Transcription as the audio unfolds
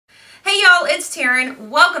it's Taren.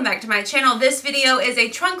 Welcome back to my channel. This video is a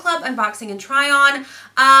Trunk Club unboxing and try on.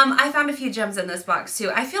 I found a few gems in this box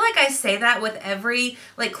too. I feel like I say that with every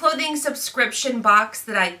clothing subscription box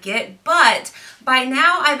that I get, but by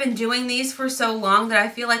now I've been doing these for so long that I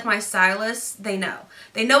feel like my stylists, they know.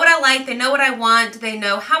 They know what I like, they know what I want, they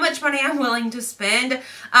know how much money I'm willing to spend.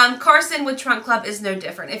 Carson with Trunk Club is no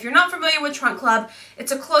different. If you're not familiar with Trunk Club,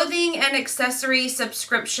 it's a clothing and accessory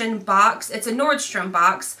subscription box. It's a Nordstrom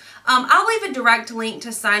box. I'll leave a direct link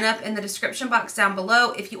to sign up in the description box down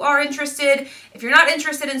below if you are interested. If you're not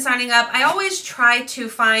interested in signing up, I always try to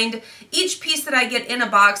find each piece that I get in a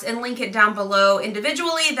box and link it down below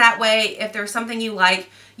individually. That way, if there's something you like,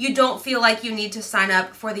 you don't feel like you need to sign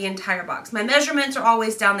up for the entire box. My measurements are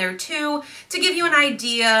always down there too to give you an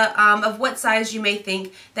idea of what size you may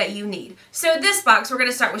think that you need. So this box, we're going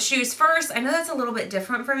to start with shoes first. I know that's a little bit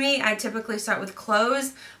different for me. I typically start with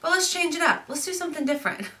clothes, but let's change it up. Let's do something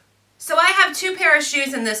different. So I have two pair of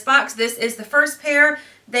shoes in this box. This is the first pair.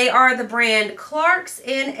 They are the brand Clark's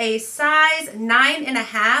in a size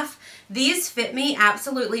 9.5. These fit me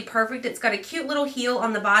absolutely perfect. It's got a cute little heel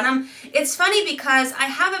on the bottom. It's funny because I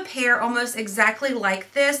have a pair almost exactly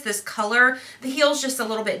like this color. The heel's just a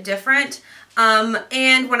little bit different.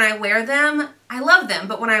 And when I wear them, I love them.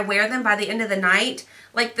 But when I wear them by the end of the night,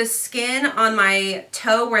 like the skin on my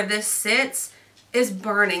toe where this sits is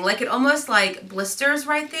burning. Like it almost like blisters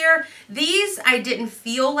right there. These, I didn't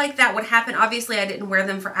feel like that would happen. Obviously, I didn't wear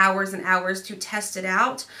them for hours and hours to test it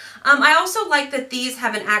out. I also like that these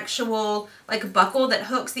have an actual buckle that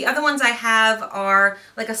hooks. The other ones I have are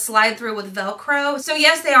like a slide through with Velcro. So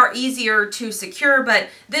yes, they are easier to secure, but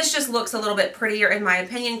this just looks a little bit prettier in my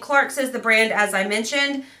opinion. Clark's is the brand, as I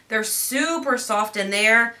mentioned. They're super soft in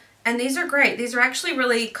there. And these are great. These are actually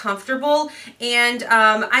really comfortable. And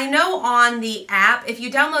I know on the app, if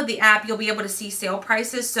you download the app, you'll be able to see sale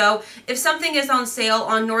prices. So if something is on sale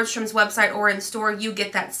on Nordstrom's website or in store, you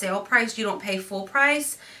get that sale price. You don't pay full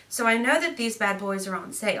price. So I know that these bad boys are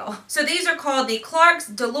on sale. So these are called the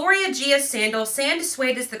Clark's Deloria Gia Sandal. Sand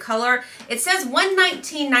Suede is the color. It says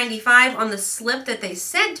 $119.95 on the slip that they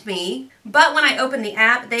sent me. But when I open the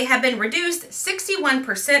app, they have been reduced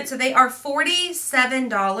 61%. So they are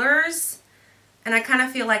 $47. And I kind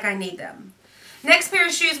of feel like I need them. Next pair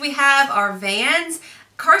of shoes we have are Vans.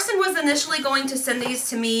 Carson was initially going to send these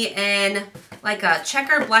to me in like a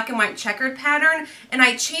checkered, black and white checkered pattern, and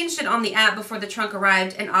I changed it on the app before the trunk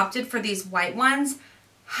arrived and opted for these white ones.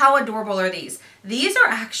 How adorable are these? These are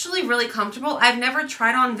actually really comfortable. I've never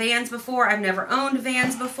tried on Vans before. I've never owned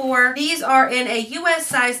Vans before. These are in a US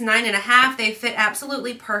size 9.5. They fit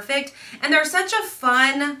absolutely perfect, and they're such a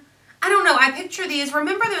fun, I don't know, I picture these.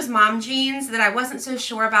 Remember those mom jeans that I wasn't so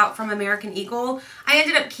sure about from American Eagle? I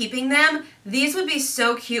ended up keeping them. These would be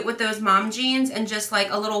so cute with those mom jeans and just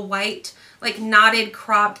like a little white, knotted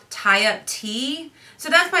cropped tie-up tee. So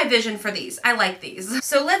that's my vision for these. I like these.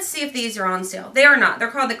 So let's see if these are on sale. They are not. They're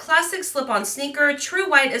called the Classic Slip-On Sneaker. True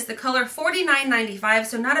white is the color, $49.95,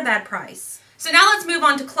 so not a bad price. So now let's move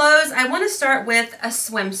on to clothes. I want to start with a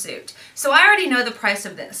swimsuit. So I already know the price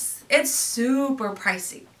of this. It's super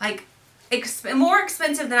pricey. More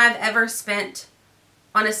expensive than I've ever spent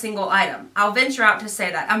on a single item. I'll venture out to say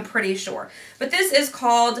that, I'm pretty sure. But this is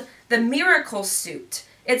called the Miracle Suit.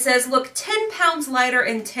 It says, look 10 pounds lighter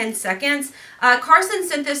in 10 seconds. Carson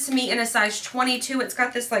sent this to me in a size 22. It's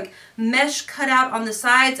got this mesh cutout on the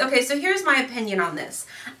sides. Okay, so here's my opinion on this.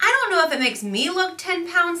 I don't know if it makes me look 10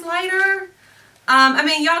 pounds lighter. I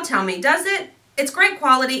mean, y'all tell me, does it? It's great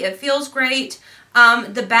quality, it feels great.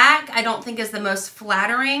 The back, I don't think is the most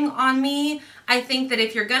flattering on me. I think that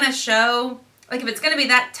if you're going to show, if it's going to be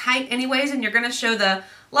that tight anyways, and you're going to show the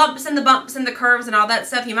lumps and the bumps and the curves and all that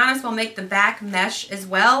stuff, you might as well make the back mesh as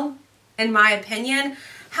well, in my opinion.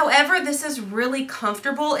 However, this is really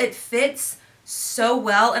comfortable. It fits so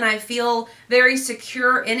well, and I feel very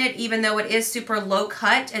secure in it, even though it is super low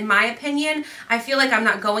cut, in my opinion. I feel like I'm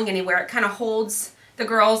not going anywhere. It kind of holds the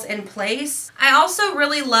girls in place. I also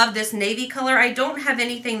really love this navy color. I don't have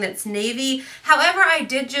anything that's navy. However, I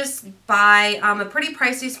did just buy a pretty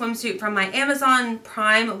pricey swimsuit from my Amazon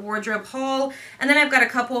Prime wardrobe haul. And then I've got a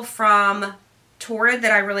couple from Torrid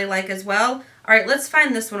that I really like as well. All right, let's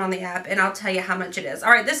find this one on the app and I'll tell you how much it is.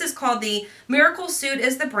 All right, this is called the Miracle Suit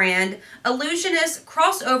is the brand. Illusionist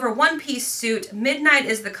crossover one-piece suit. Midnight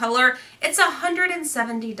is the color. It's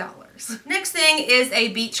 $170. Next thing is a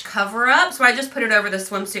beach cover-up. So I just put it over the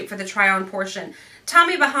swimsuit for the try-on portion.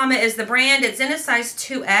 Tommy Bahama is the brand. It's in a size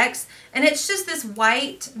 2X. And it's just this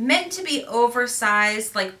white, meant to be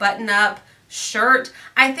oversized, button-up shirt.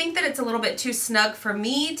 I think that it's a little bit too snug for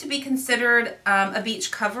me to be considered a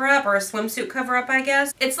beach cover-up or a swimsuit cover-up, I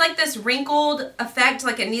guess. It's like this wrinkled effect,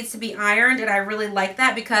 like it needs to be ironed, and I really like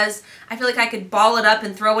that because I feel like I could ball it up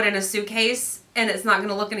and throw it in a suitcase and it's not going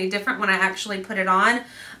to look any different when I actually put it on.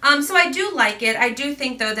 So I do like it. I do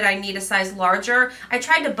think though that I need a size larger. I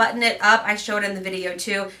tried to button it up. I showed in the video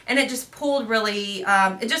too, and it just pulled really,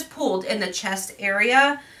 it just pulled in the chest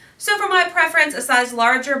area. So for my preference, a size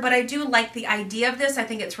larger, but I do like the idea of this. I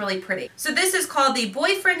think it's really pretty. So this is called the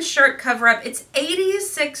Boyfriend Shirt Cover-Up. It's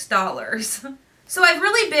 $86. So I've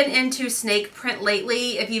really been into snake print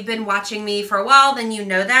lately. If you've been watching me for a while, then you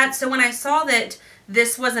know that. So when I saw that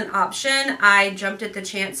this was an option, I jumped at the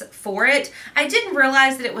chance for it. I didn't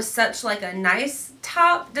realize that it was such like a nice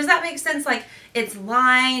top. Does that make sense? Like it's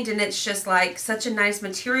lined and it's just like such a nice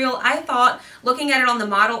material. I thought, looking at it on the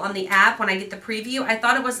model on the app when I get the preview, I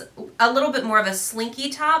thought it was a little bit more of a slinky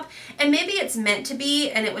top, and maybe it's meant to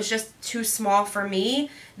be and it was just too small for me.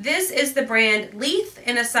 This is the brand Leith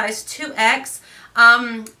in a size 2X.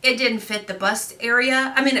 It didn't fit the bust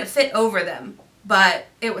area. I mean, it fit over them, but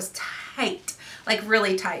it was tight. Like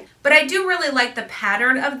really tight. But I do really like the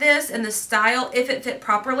pattern of this and the style if it fit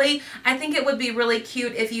properly. I think it would be really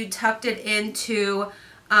cute if you tucked it into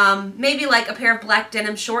maybe like a pair of black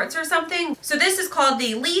denim shorts or something. So this is called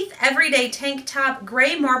the Leith Everyday Tank Top.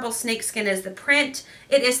 Gray marble snakeskin is the print.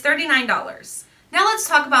 It is $39. Now let's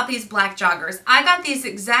talk about these black joggers. I got these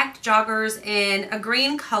exact joggers in a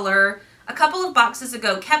green color a couple of boxes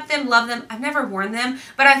ago. Kept them, love them. I've never worn them,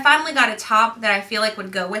 but I finally got a top that I feel like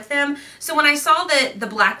would go with them. So when I saw that the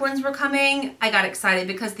black ones were coming, I got excited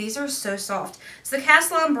because these are so soft. It's the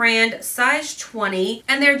Caslon brand, size 20,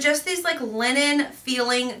 and they're just these like linen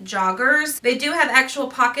feeling joggers. They do have actual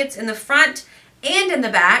pockets in the front and in the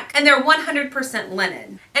back, and they're 100%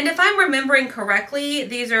 linen. And if I'm remembering correctly,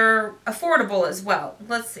 these are affordable as well.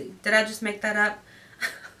 Let's see, did I just make that up?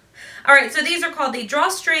 All right, so these are called the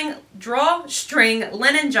drawstring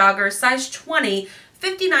linen joggers, size 20,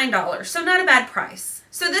 $59. So not a bad price.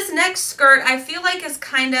 So this next skirt I feel like is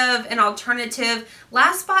kind of an alternative.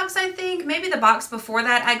 Last box, I think, maybe the box before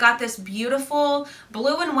that, I got this beautiful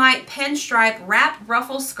blue and white pinstripe wrap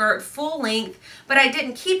ruffle skirt, full length, but I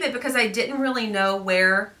didn't keep it because I didn't really know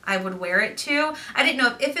where I would wear it to. I didn't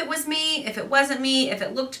know if it was me, if it wasn't me, if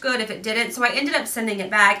it looked good, if it didn't, so I ended up sending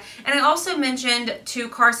it back. And I also mentioned to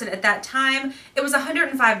Carson at that time, it was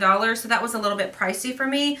 $105, so that was a little bit pricey for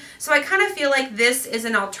me. So I kind of feel like this is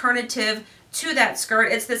an alternative to that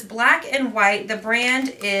skirt. It's this black and white. The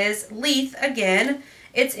brand is Leith again.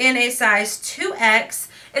 It's in a size 2X.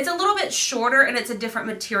 It's a little bit shorter and it's a different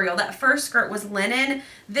material. That first skirt was linen.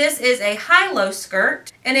 This is a high-low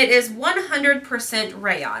skirt and it is 100%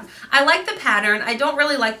 rayon. I like the pattern. I don't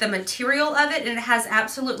really like the material of it, and it has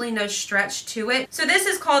absolutely no stretch to it. So this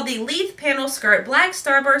is called the Leith panel skirt. Black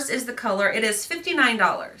Starburst is the color. It is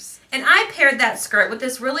 $59. And I paired that skirt with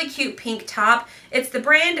this really cute pink top. It's the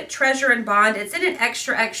brand Treasure and Bond. It's in an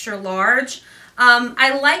extra, extra large.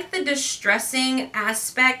 I like the distressing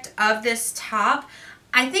aspect of this top.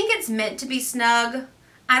 I think it's meant to be snug.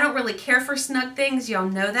 I don't really care for snug things, y'all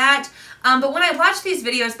know that. But when I watch these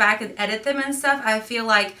videos back and edit them and stuff, I feel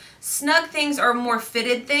like snug things or more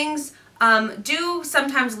fitted things do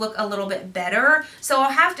sometimes look a little bit better. So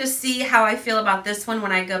I'll have to see how I feel about this one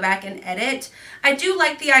when I go back and edit. I do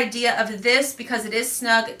like the idea of this because it is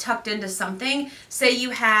snug, tucked into something. Say you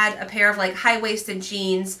had a pair of like high-waisted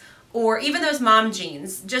jeans or even those mom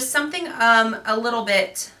jeans, just something a little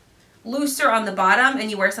bit looser on the bottom and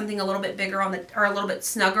you wear something a little bit bigger on the, or a little bit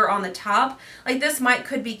snugger on the top. Like this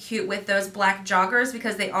could be cute with those black joggers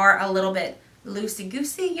because they are a little bit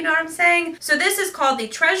loosey-goosey, you know what I'm saying? So this is called the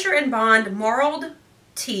Treasure and Bond Marled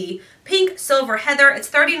Tee, Pink Silver Heather. It's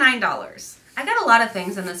 $39. I got a lot of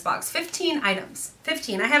things in this box. 15 items.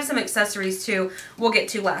 15. I have some accessories too we'll get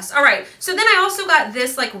to last. All right, so then I also got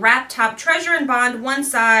this like wrap top Treasure and Bond, one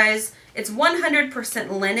size. It's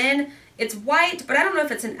 100% linen. It's white, but I don't know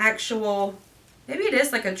if it's an actual, maybe it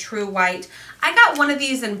is like a true white. I got one of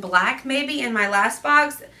these in black maybe in my last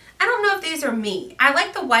box. I don't know if these are me. I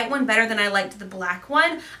like the white one better than I liked the black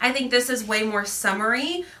one. I think this is way more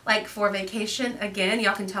summery, like for vacation. Again,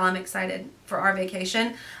 y'all can tell I'm excited for our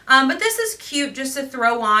vacation. But this is cute just to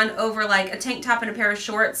throw on over like a tank top and a pair of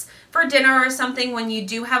shorts for dinner or something when you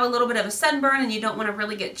do have a little bit of a sunburn and you don't want to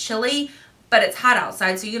really get chilly, but it's hot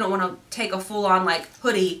outside, so you don't want to take a full-on like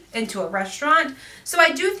hoodie into a restaurant. So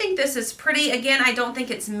I do think this is pretty. Again, I don't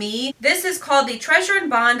think it's me. This is called the Treasure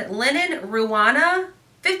and Bond Linen Ruana.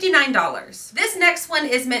 $59. This next one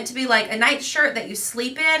is meant to be like a night shirt that you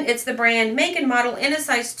sleep in. It's the brand Make and Model in a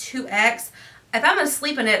size 2X. if I'm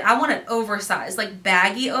asleep in it, I want it oversized, like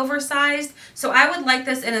baggy oversized. So I would like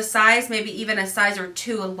this in a size, maybe even a size or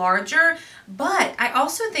two larger. But I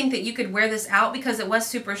also think that you could wear this out because it was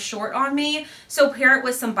super short on me. So pair it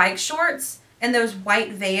with some bike shorts and those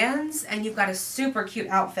white Vans, and you've got a super cute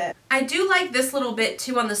outfit. I do like this little bit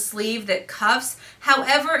too on the sleeve that cuffs.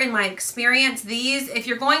 However, in my experience, these, if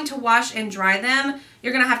you're going to wash and dry them,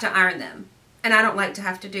 you're gonna have to iron them. And I don't like to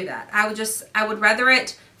have to do that. I would rather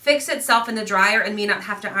it fix itself in the dryer and me not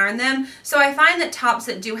have to iron them. So I find that tops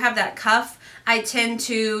that do have that cuff, I tend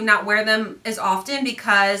to not wear them as often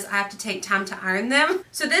because I have to take time to iron them.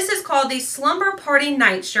 So this is called the Slumber Party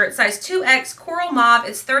Nightshirt, size 2X, Coral Mauve.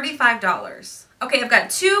 It's $35. Okay, I've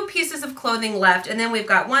got 2 pieces of clothing left, and then we've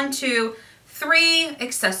got 1, 2, 3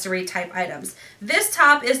 accessory type items. This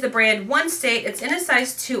top is the brand One State. It's in a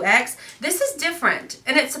size 2X. This is different,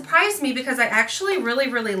 and it surprised me because I actually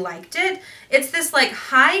really liked it. It's this like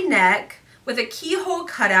high neck with a keyhole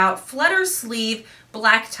cutout, flutter sleeve,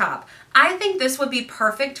 black top. I think this would be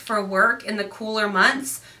perfect for work in the cooler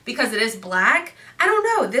months because it is black. I don't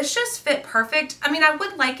know, this just fit perfect. I mean, I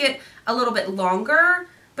would like it a little bit longer,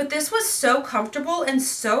 but this was so comfortable and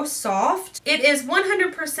so soft. It is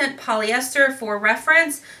 100% polyester for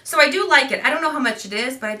reference, so I do like it. I don't know how much it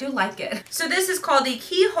is, but I do like it. So this is called the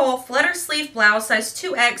Keyhole Flutter Sleeve Blouse, size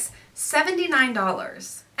 2X,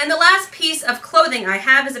 $79. And the last piece of clothing I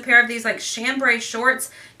have is a pair of these like chambray shorts.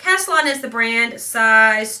 Caslon is the brand,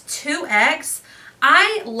 size 2X.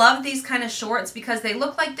 I love these kind of shorts because they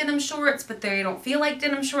look like denim shorts, but they don't feel like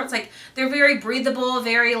denim shorts. Like, they're very breathable,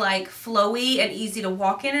 very like flowy and easy to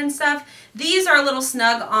walk in and stuff. These are a little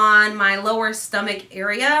snug on my lower stomach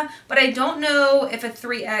area, but I don't know if a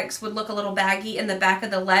 3X would look a little baggy in the back of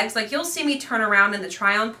the legs. Like, you'll see me turn around in the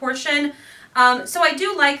try-on portion. So I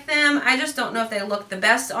do like them. I just don't know if they look the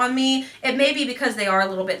best on me. It may be because they are a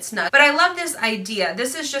little bit snug. But I love this idea.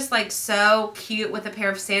 This is just like so cute with a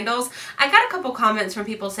pair of sandals. I got a couple comments from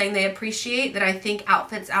people saying they appreciate that I think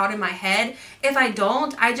outfits out in my head. If I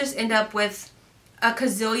don't, I just end up with a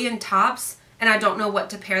gazillion tops and I don't know what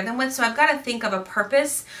to pair them with. So I've got to think of a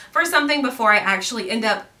purpose for something before I actually end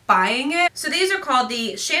up buying it. So these are called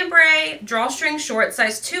the chambray drawstring shorts,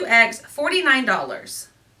 size 2X, $49.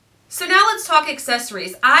 So now let's talk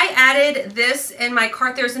accessories. I added this in my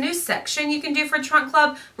cart. There's a new section you can do for Trunk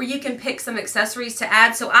Club where you can pick some accessories to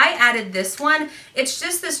add. So I added this one. It's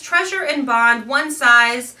just this Treasure and Bond, one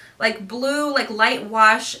size, like blue, like light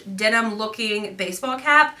wash, denim looking baseball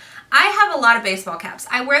cap. I have a lot of baseball caps.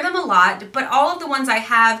 I wear them a lot, but all of the ones I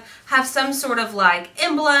have some sort of like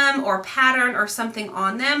emblem or pattern or something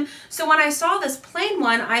on them. So when I saw this plain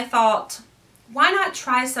one, I thought, why not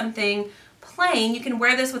try something plain? You can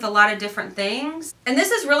wear this with a lot of different things. And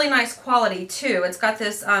this is really nice quality too. It's got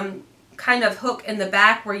this kind of hook in the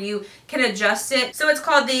back where you can adjust it. So it's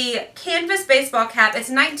called the Canvas Baseball Cap. It's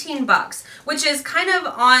 19 bucks, which is kind of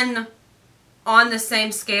on the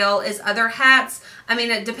same scale as other hats. I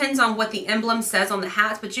mean, it depends on what the emblem says on the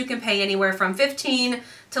hats, but you can pay anywhere from 15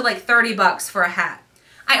 to like 30 bucks for a hat.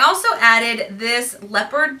 I also added this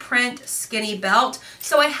leopard print skinny belt.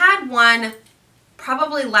 So I had one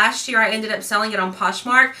probably last year. I ended up selling it on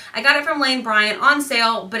Poshmark. I got it from Lane Bryant on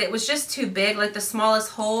sale, but it was just too big. Like, the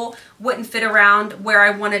smallest hole wouldn't fit around where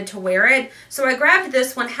I wanted to wear it. So I grabbed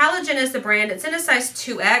this one. Halogen is the brand. It's in a size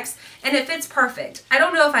 2X, and it fits perfect. I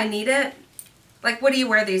don't know if I need it. Like, what do you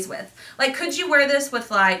wear these with? Like, could you wear this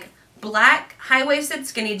with like black high-waisted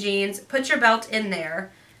skinny jeans, put your belt in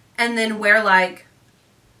there, and then wear like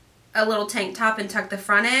a little tank top and tuck the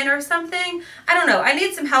front in or something? I don't know. I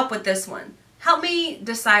need some help with this one. Help me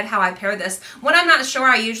decide how I pair this. When I'm not sure,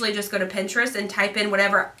 I usually just go to Pinterest and type in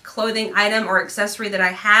whatever clothing item or accessory that I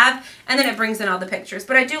have, and then it brings in all the pictures.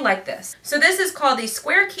 But I do like this. So this is called the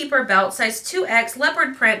Square Keeper Belt, size 2X,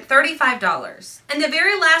 leopard print, $35. And the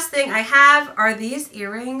very last thing I have are these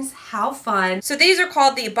earrings. How fun. So these are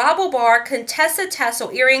called the Bobble Bar Contessa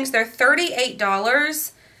Tassel earrings. They're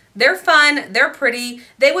 $38. They're fun. They're pretty.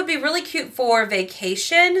 They would be really cute for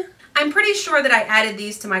vacation. I'm pretty sure that I added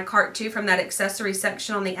these to my cart too from that accessory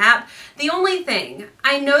section on the app. The only thing,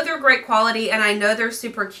 I know they're great quality and I know they're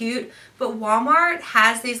super cute, but Walmart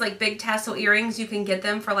has these like big tassel earrings. You can get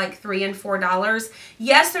them for like $3 and $4.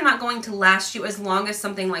 Yes, they're not going to last you as long as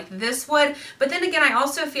something like this would, but then again, I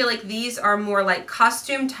also feel like these are more like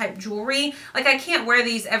costume type jewelry. Like, I can't wear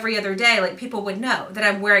these every other day. Like, people would know that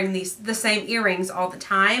I'm wearing the same earrings all the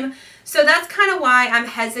time. So that's kind of why I'm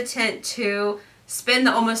hesitant to spend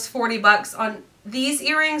the almost 40 bucks on these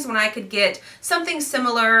earrings when I could get something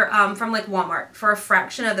similar from like Walmart for a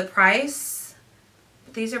fraction of the price.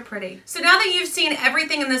 These are pretty. So now that you've seen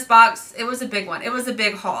everything in this box, it was a big one. It was a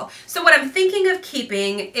big haul. So what I'm thinking of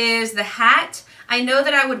keeping is the hat. I know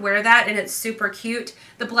that I would wear that and it's super cute.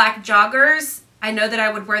 The black joggers, I know that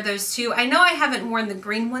I would wear those too. I know I haven't worn the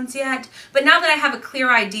green ones yet, but now that I have a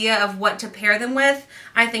clear idea of what to pair them with,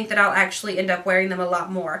 I think that I'll actually end up wearing them a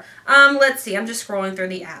lot more. Let's see, I'm just scrolling through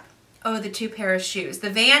the app. Oh, the 2 pair of shoes. The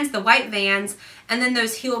Vans, the white Vans, and then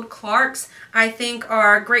those heeled Clarks, I think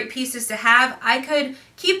are great pieces to have. I could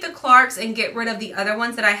keep the Clarks and get rid of the other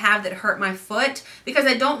ones that I have that hurt my foot because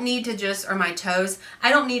I don't need to just, or my toes, I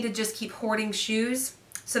don't need to just keep hoarding shoes.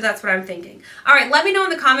 So that's what I'm thinking. All right, let me know in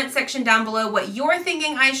the comment section down below what you're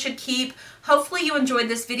thinking I should keep. Hopefully you enjoyed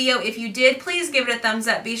this video. If you did, please give it a thumbs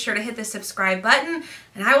up. Be sure to hit the subscribe button,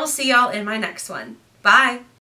 and I will see y'all in my next one. Bye.